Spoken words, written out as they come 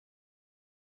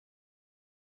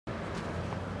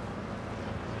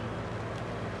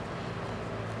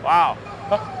Wow.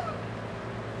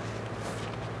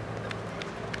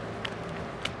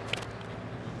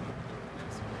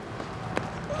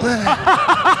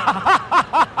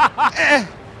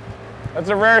 That's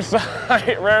a rare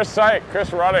sight,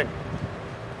 Chris running.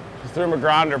 Just threw him a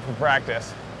grounder for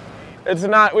practice.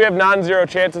 We have non-zero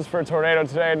chances for a tornado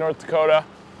today in North Dakota,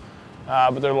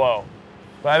 but they're low.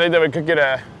 But I think that we could get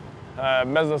a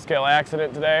mesoscale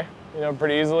accident today, you know,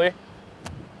 pretty easily.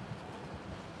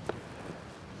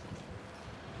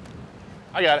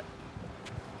 I got it.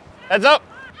 Heads up.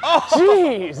 Oh,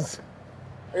 jeez.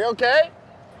 Are you okay?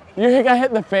 You got hit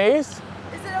in the face?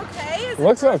 Is it okay? Is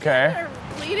Looks it okay. or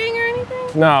bleeding or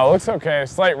anything? No, it looks okay.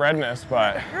 Slight redness,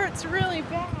 but. It hurts really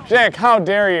bad. Jake, how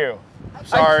dare you?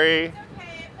 Sorry. It's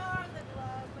okay, it fell out of the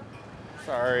glove.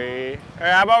 Sorry. All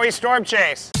right, how about we storm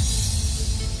chase?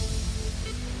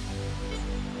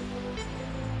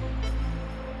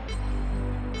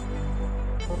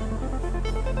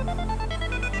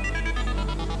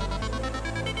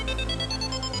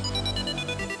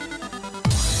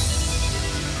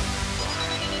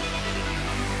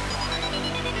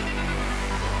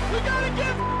 We gotta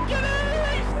get it!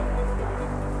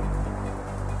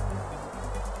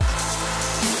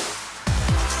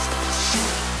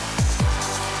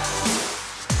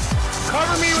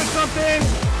 Cover me with something.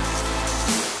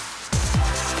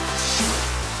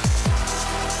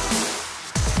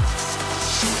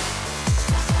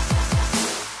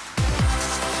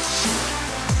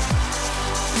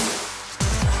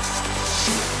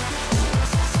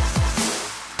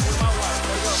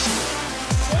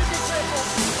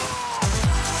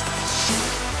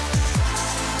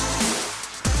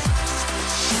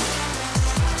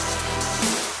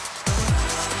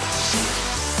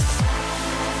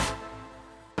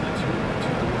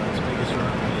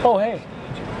 Oh, hey.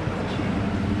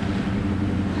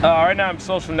 Right now I'm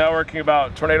social networking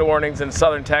about tornado warnings in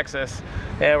southern Texas,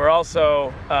 and we're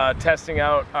also testing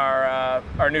out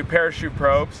our new parachute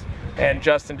probes, and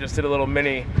Justin just did a little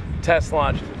mini test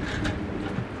launch.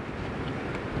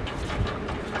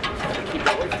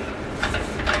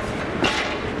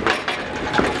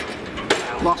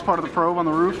 Lost part of the probe on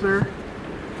the roof there.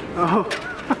 Oh,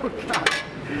 oh God.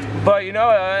 But you know,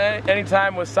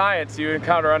 anytime with science you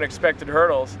encounter unexpected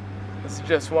hurdles. This is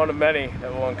just one of many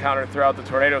that we'll encounter throughout the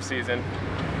tornado season.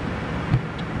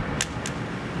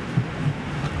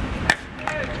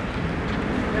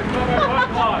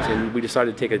 And we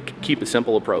decided to keep a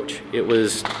simple approach. It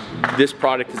was, this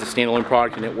product is a standalone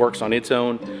product and it works on its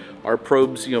own. Our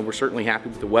probes, you know, we're certainly happy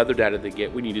with the weather data they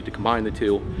get. We needed to combine the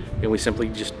two, and we simply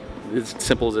just, as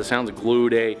simple as it sounds,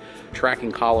 glued a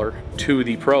tracking collar to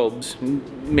the probes,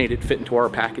 made it fit into our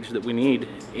package that we need,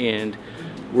 and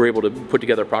we're able to put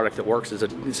together a product that works as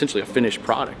essentially a finished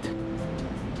product.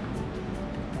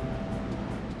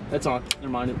 That's on. Never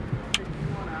mind it.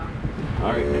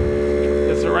 All right.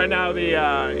 So right now the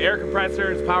air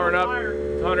compressor is powering up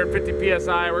to 150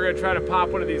 psi. We're gonna try to pop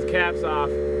one of these caps off.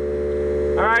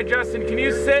 All right, Justin, can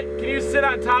you sit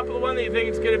on top of the one that you think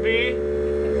it's gonna be?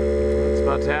 It's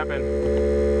about to happen.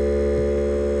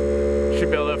 Should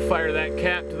be able to fire that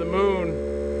cap to the moon.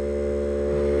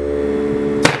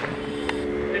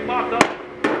 It popped up.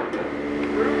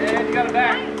 And you got it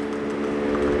back.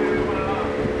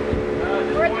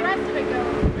 Where'd the rest of it go?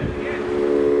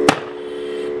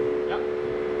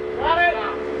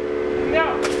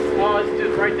 Oh, it's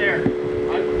just right there.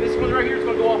 This one right here is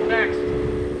going to go off next.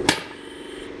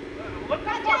 Look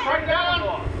that right down.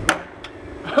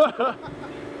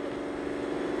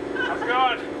 How's it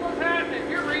going? What's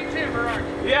happening? You're reading timber, aren't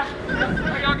you? Yeah.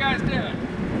 How y'all guys doing?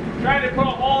 Trying to put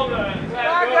a hole in the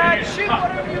Shoot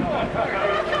whatever you want.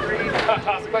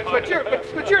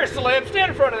 but you're a celeb.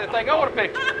 Stand in front of that thing. I want a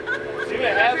picture. See what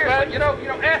it has been? You know,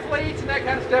 athletes and that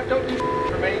kind of stuff don't do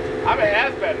for me. I mean, it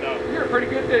has been though. You're a pretty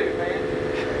good dude, man.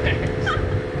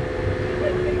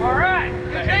 All right,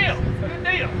 good deal. Good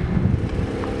deal.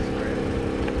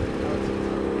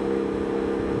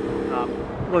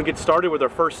 We're going to get started with our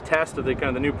first test of the kind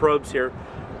of the new probes here.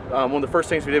 One of the first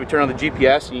things we did, we turned on the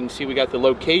GPS, and you can see we got the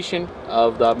location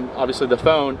of obviously the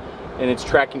phone, and it's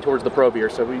tracking towards the probe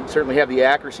here. So we certainly have the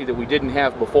accuracy that we didn't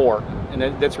have before, and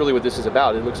that's really what this is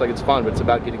about. It looks like it's fun, but it's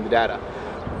about getting the data.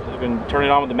 You can turn it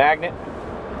on with the magnet.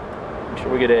 Make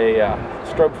sure we get a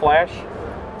strobe flash.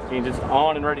 You just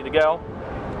on and ready to go.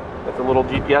 Got the little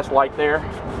GPS light there.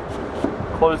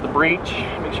 Close the breech.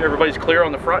 Make sure everybody's clear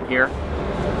on the front here.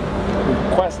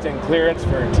 Requesting clearance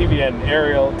for TVN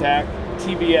aerial attack.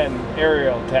 TVN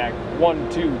aerial attack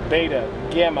 1-2 beta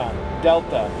gamma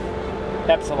delta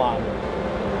epsilon.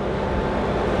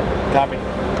 Copy.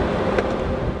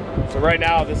 So right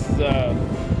now this is a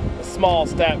small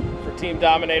step for Team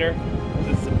Dominator.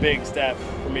 This is a big step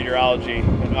for meteorology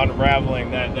and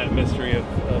unraveling that mystery of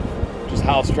just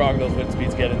how strong those wind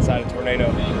speeds get inside a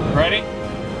tornado. Ready?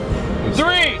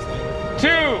 3, 2,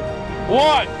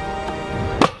 1.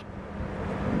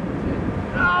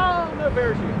 Oh, no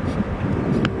parachute.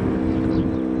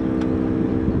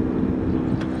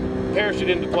 Parachute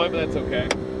didn't deploy, but that's okay.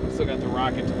 Still got the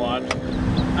rocket to launch.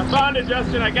 I found it,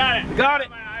 Justin. I got it. Got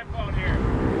it. My iPhone here.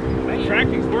 The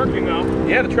tracking's working though.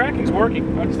 Yeah, the tracking's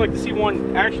working. I'd just like to see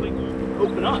one actually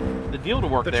open up. The deal to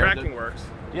work The there. tracking works.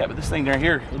 Yeah, but this thing down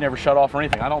here, it never shut off or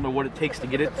anything. I don't know what it takes to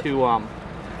get it to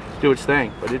do its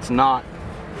thing, but it's not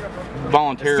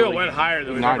voluntarily. It still went higher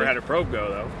than we've ever had a probe go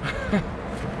though.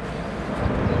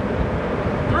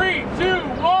 3, 2,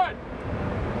 1.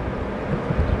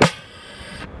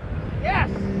 Yes!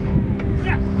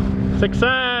 Yes!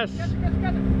 Success!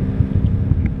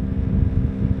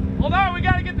 Hold on, we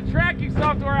gotta get the tracking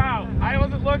software out. I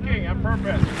wasn't looking on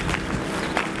purpose.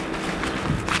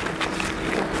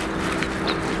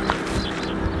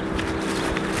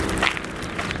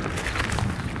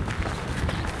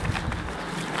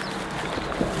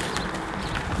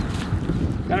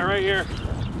 Got it right here.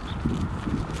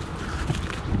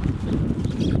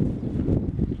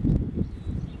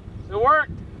 It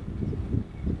worked.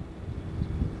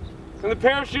 And the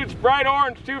parachute's bright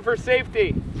orange too for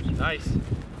safety. Nice.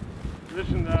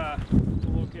 Position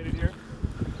located here.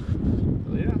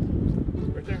 Oh, yeah,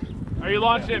 right there. Are you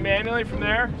launching it manually from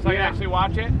there so I can actually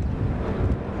watch it?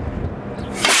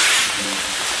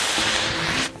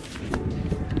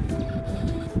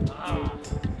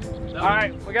 All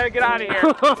right, we gotta get out of here.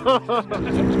 All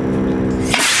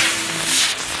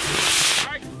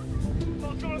right,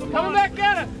 coming back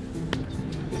at us.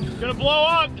 It's gonna blow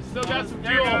up. It's still got some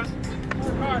fuel.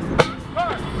 Car.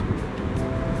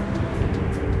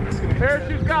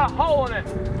 Parachute's got a hole in it.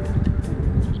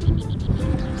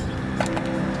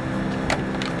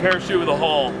 Parachute with a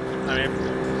hole. I mean,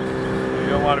 you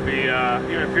don't want to be,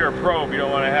 even if you're a probe, you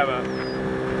don't want to have a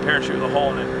parachute with a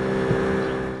hole in it.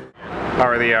 How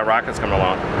are the rockets coming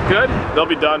along? Good. They'll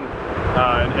be done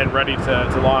and ready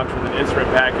to launch with an instrument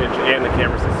package and the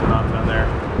camera system mounted on there.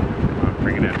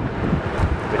 Bring it in.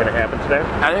 Is it going to happen today?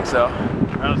 I think so. All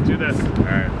right, let's do this. All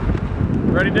right.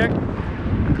 Ready, Dick?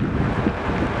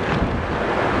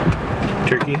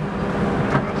 Turkey.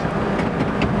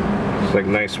 It's like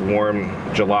nice warm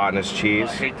gelatinous cheese.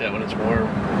 I hate that when it's warm.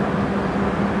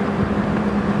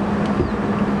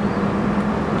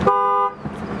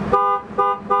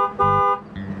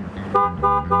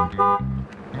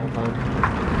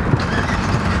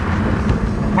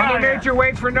 Mother Nature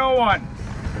waits for no one.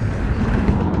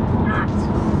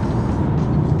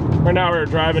 Right now we're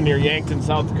driving near Yankton,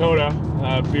 South Dakota.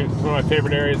 It's one of my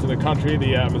favorite areas of the country,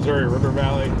 the Missouri River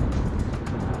Valley.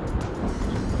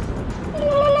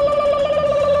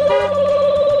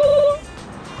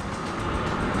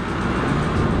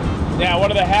 Yeah,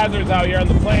 one of the hazards out here on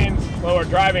the plains while we're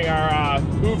driving are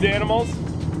hooved animals.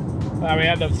 We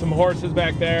had some horses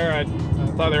back there. I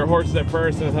thought they were horses at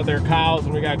first, and I thought they were cows,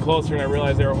 and we got closer and I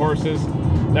realized they were horses.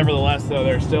 Nevertheless, though,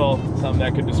 they're still something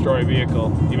that could destroy a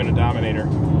vehicle, even a Dominator.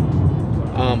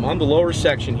 On the lower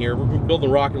section here, we're building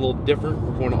the rocket a little different.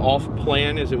 We're going off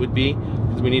plan as it would be,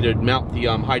 because we need to mount the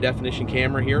high definition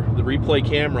camera here. The replay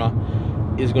camera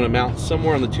is going to mount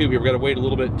somewhere on the tube here. We've got to wait a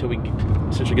little bit until we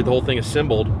essentially get the whole thing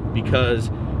assembled,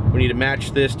 because we need to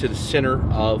match this to the center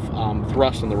of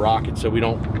thrust on the rocket so we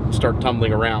don't start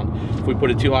tumbling around. If we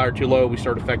put it too high or too low, we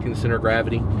start affecting the center of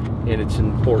gravity, and it's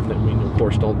important that we, of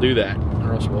course, don't do that,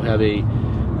 or else we'll have a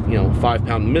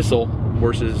 5-pound missile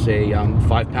versus a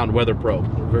 5-pound weather probe.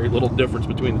 Very little difference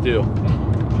between the two.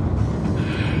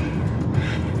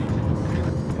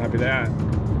 Copy that.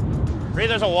 Reed,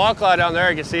 there's a wall cloud down there.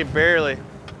 You can see it barely.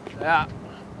 Yeah.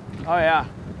 Oh, yeah.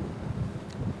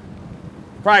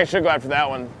 Probably should go after that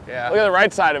one. Yeah. Look at the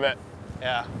right side of it.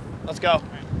 Yeah. Let's go.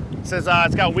 It says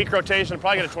it's got weak rotation.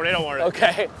 Probably get a tornado warning.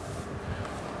 Okay.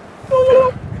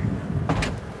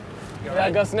 Yeah,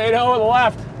 Gusnado on the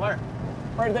left. Where?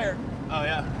 Right there. Oh,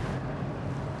 yeah.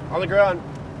 On the ground.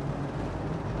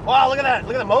 Wow, look at that.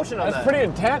 Look at the motion on that. That's pretty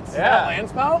intense. Yeah. That land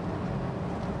spout.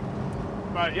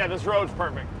 But yeah, this road's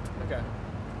perfect. Okay.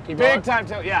 Keep Big time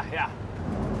tilt. Yeah, yeah.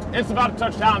 It's about to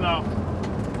touch down though.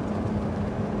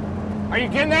 Are you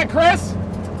getting that, Chris?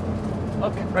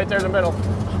 Okay, right there in the middle.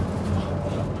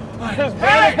 Just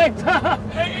panicked.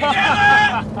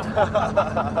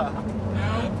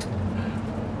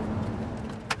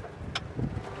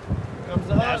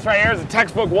 That's right here is a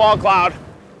textbook wall cloud.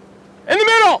 In the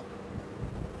middle!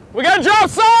 We got a job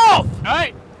solved! All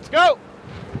right, let's go.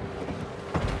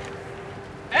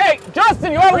 Hey, Justin,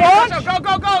 You want to launch? Go,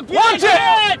 go, go. Launch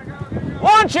it!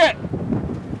 Launch it!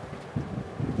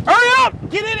 Hurry up!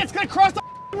 Get in, it's gonna cross the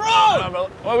road!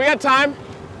 Well, we got time.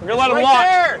 We're gonna let him Right launch.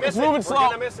 there. It's Miss it. moving We're slow.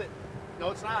 gonna miss it.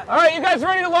 No, it's not. All right, you guys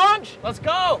ready to launch? Let's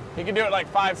go. You can do it like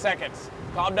 5 seconds.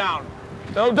 Calm down.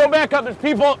 Don't back up. There's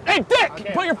people. Hey, Dick!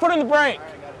 Okay. Put your foot in the brake. All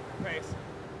right, I got it. Face.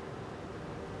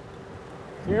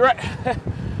 You right?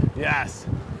 Yes.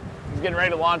 He's getting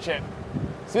ready to launch it.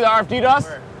 See the RFD dust?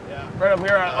 Where? Yeah. Right up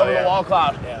here over the wall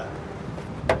cloud. Yeah.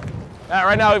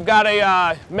 Right now we've got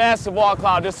a massive wall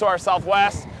cloud just to our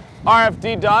southwest.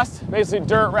 RFD dust, basically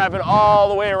dirt wrapping all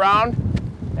the way around.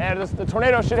 And the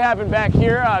tornado should happen back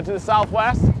here to the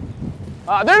southwest.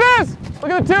 There it is!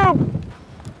 Look at the tube!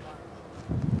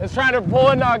 It's trying to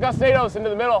pull in gustados into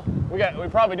the middle. We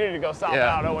probably do need to go south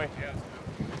now, don't we? Yeah.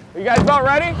 You guys about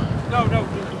ready? No, the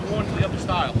one to the other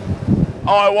style.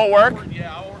 Oh, it won't work?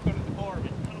 Yeah, I'll work on the car. I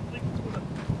don't think it's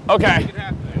gonna Okay. make it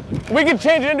happen. We can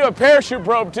change it into a parachute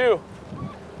probe too.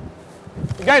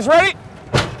 You guys ready?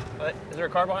 Is there a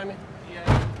car behind me?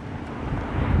 Yeah.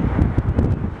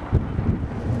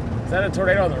 Is that a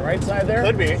tornado on the right side there?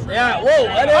 Could be. Yeah, whoa,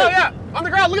 that is. Oh, yeah. On the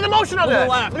ground. Look at the motion on Look at that.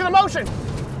 the left. Look at the motion.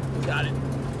 Got it.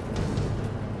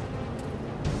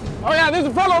 Oh yeah, there's a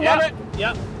photo of it.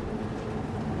 Yep.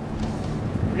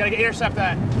 We gotta intercept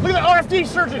that. Look at the RFD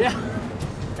surgeon. Yeah.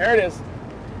 There it is.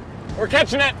 We're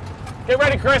catching it. Get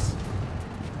ready, Chris.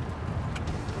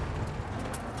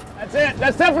 That's it.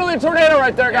 That's definitely a tornado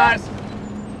right there, guys.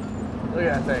 Look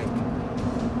at that thing.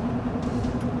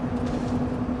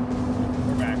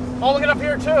 We're back. Oh, look at up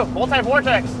here too.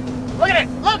 Multi-vortex. Look at it.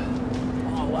 Look.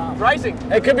 Oh wow. It's rising.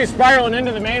 It could be spiraling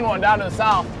into the main one down to the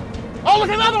south. Oh, look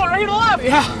at another one right here to the left.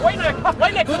 Yeah. Wait, Nick.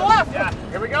 Wait, Nick, to the left. Yeah.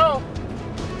 Here we go.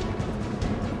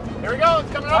 Here we go.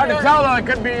 It's coming over Hard to here. tell though. It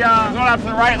could be going up to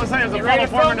the right. Looks like there's a Get ready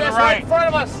funnel to forming film to the this right right. in front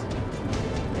of us.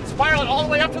 It's spiraling all the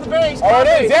way up to the base. Oh, it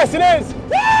is. Yes, it is.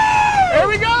 Here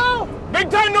we go. Big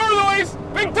time northerlies!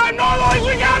 Big time northerlies!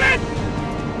 We got it!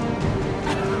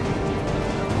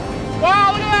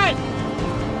 Wow, look at that.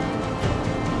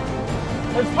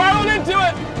 We're spiraling into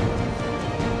it!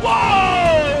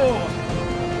 Whoa!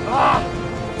 Ah,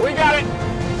 we got it.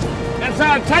 It's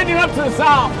tightening up to the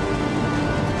south.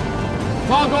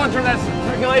 It's all going through that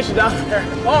circulation down there.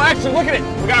 Oh, actually, look at it.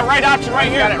 We got a right option right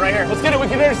here. Got it right here. Let's get it. We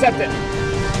can intercept it.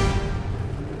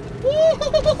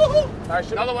 All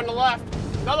right, another one to the left.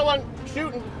 Another one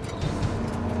shooting.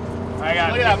 I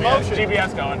got Look at that motion.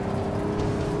 GPS going.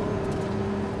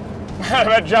 I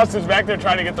bet Justin's back there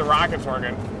trying to get the rockets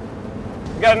working.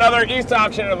 We got another east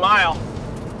option in a mile.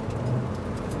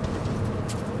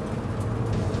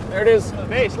 There it is. The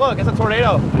base, look, it's a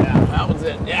tornado. Yeah, that was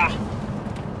it. Yeah.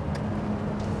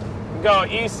 We go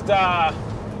east.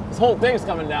 This whole thing's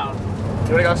coming down.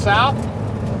 You wanna go south?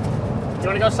 You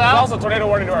wanna go There's south? also a tornado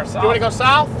warning to our south. You wanna go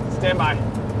south? Stand by.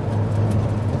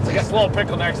 It's like a little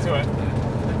pickle next to it.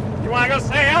 You wanna go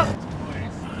south?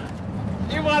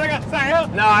 You wanna go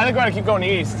south? No, I think we gotta keep going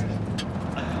east.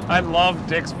 I love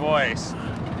Dick's voice.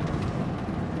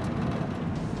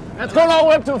 That's going all the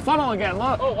way up to the funnel again.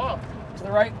 Look. Oh, wow. To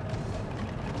the right.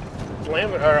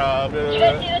 Land, or, You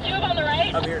guys see the tube on the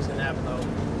right? Up here's the Navajo.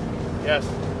 yes.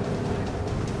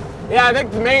 Yeah, I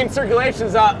think the main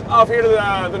circulation's off here to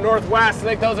the northwest. I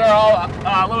think those are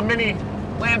all little mini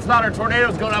land spotter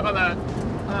tornadoes going up on the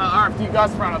RFD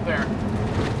gust front up there.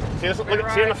 See this? Look,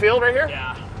 see in the field right here?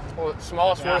 Yeah. Well, it's the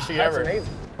smallest vortice ever. amazing.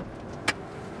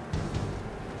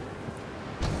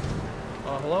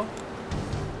 Hello?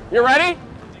 You ready?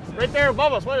 Right there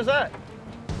above us. What is that?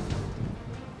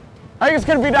 I think it's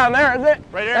gonna be down there, isn't it?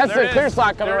 Right there. That's there the it clear is.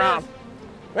 slot coming There it around. is.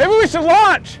 Maybe we should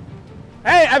launch.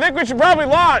 Hey, I think we should probably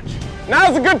launch.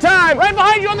 Now's a good time. Right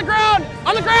behind you on the ground!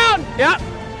 On the ground! Yeah.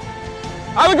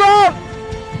 On the ground.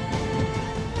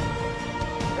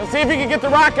 Let's see if he can get the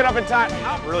rocket up in time.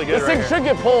 Really good This thing right here. should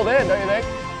get pulled in, don't you think?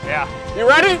 Yeah. You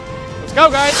ready? Let's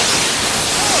go, guys.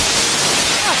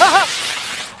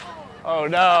 Oh,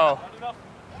 no.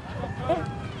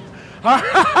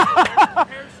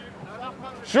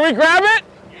 Should we grab it?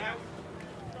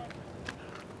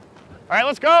 All right,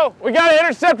 let's go. We gotta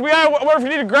intercept. We gotta. What if we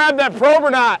need to grab that probe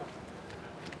or not?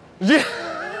 Yeah.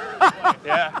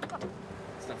 Yeah.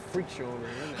 It's a freak show over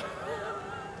here, isn't it?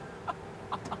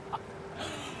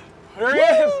 There he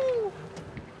is.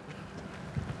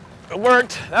 It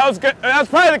worked. That was good. That was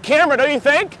probably the camera, don't you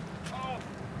think?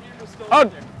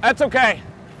 Oh, that's okay.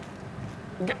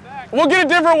 We'll get a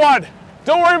different one.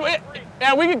 Don't worry.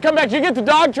 Yeah, we can come back. Did you get the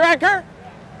dog tracker?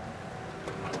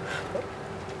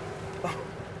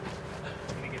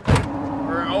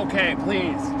 Okay,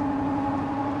 please.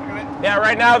 Yeah,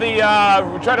 right now we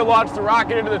tried to launch the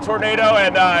rocket into the tornado,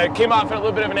 and it came off at a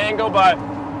little bit of an angle, but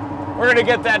we're gonna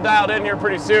get that dialed in here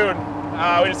pretty soon.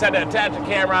 We just had to attach a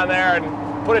camera on there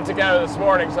and put it together this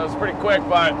morning, so it's pretty quick,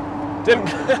 but didn't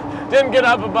didn't get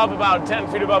up above about 10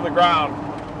 feet above the ground.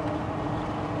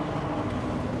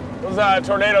 Those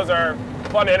tornadoes are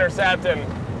fun to intercept, and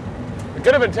it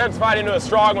could have intensified into a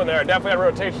strong one there. Definitely had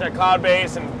rotation at cloud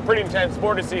base and pretty intense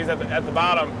vortices at the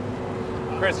bottom.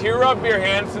 Chris, can you rub your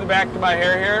hands to the back of my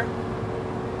hair here?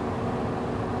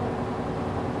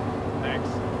 Thanks.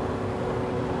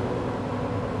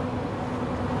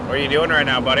 What are you doing right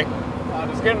now, buddy?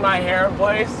 Just getting my hair in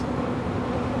place.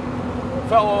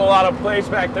 Felt a lot of place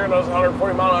back there in those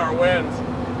 140-mile-an-hour winds.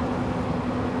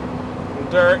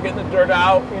 Dirt, getting the dirt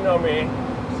out, you know me.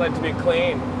 Just like to be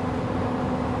clean.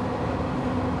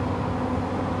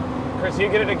 Chris, can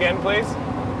you get it again, please?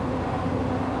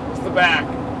 It's the back.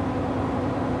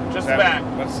 Just the back.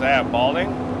 What's that, balding?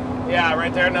 Yeah,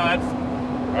 right there. No, that's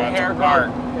the hair guard.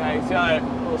 Yeah, you see how that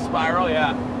little spiral?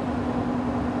 Yeah.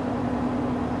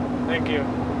 Thank you.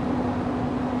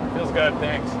 Feels good,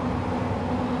 thanks.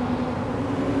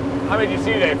 How many did you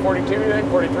see today? 42, you think?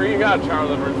 43? You got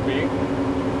Charles Edwards beat.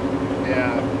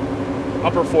 Yeah.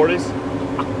 Upper 40s.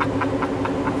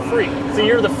 Freak. See,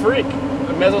 you're the freak.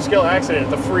 A mesoscale accident,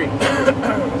 the freak.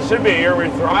 It should be a year we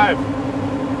thrive.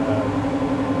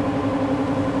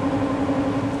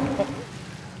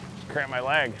 Cramp my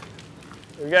leg.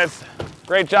 You guys,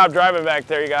 great job driving back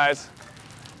there, you guys.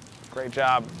 Great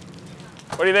job.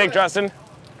 What do you think, Justin?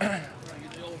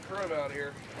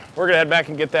 We're gonna head back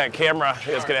and get that camera.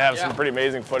 It's gonna have some pretty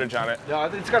amazing footage on it.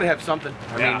 Yeah, it's got to have something.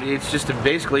 I mean, it's just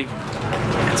basically,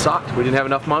 it sucked. We didn't have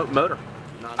enough motor.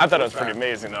 I thought it was pretty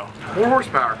amazing, though. 4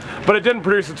 horsepower. But it didn't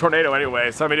produce a tornado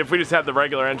anyway, so I mean, if we just had the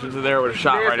regular engines in there, it would have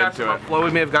shot right into it. Well,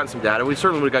 we may have gotten some data. We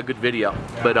certainly would have got good video,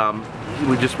 but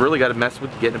we just really got to mess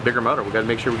with getting a bigger motor. We got to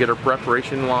make sure we get our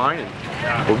preparation in line,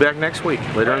 and we'll be back next week,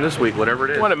 later on this week, whatever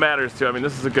it is. When it matters too. I mean,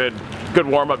 this is a good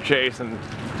warm-up chase, and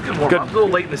good. A little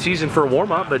late in the season for a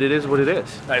warm-up, but it is what it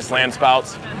is. Nice land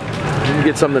spouts. You can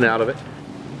get something out of it.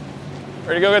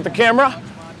 Ready to go get the camera?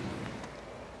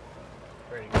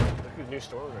 Ready to go. Look whose new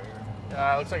store right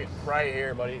here. Looks like it's right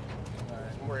here, buddy.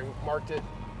 Where we marked it.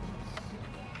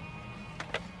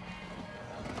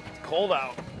 It's cold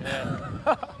out.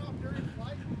 Yeah.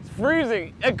 It's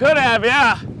freezing. It could have,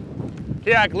 yeah.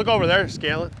 Yeah, look over there,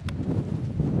 scale it.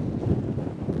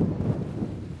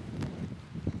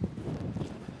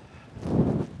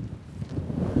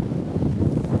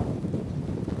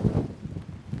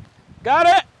 Got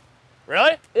it?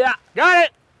 Really? Yeah. Got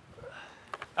it!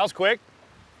 That was quick.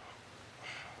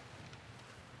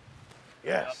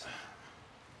 Yes.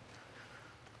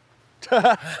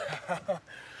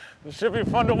 This should be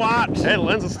fun to watch. Hey, the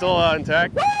lens is still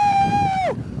intact. Woo!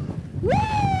 Woo!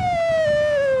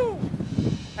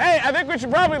 Hey, I think we should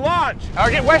probably launch.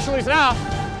 We're getting westerlies now.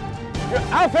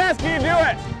 How fast can you do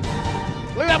it?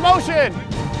 Look at that motion.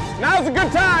 Now's a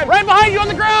good time. Right behind you on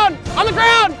the ground. On the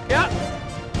ground. Yeah.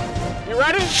 You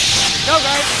ready? Go,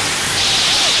 guys.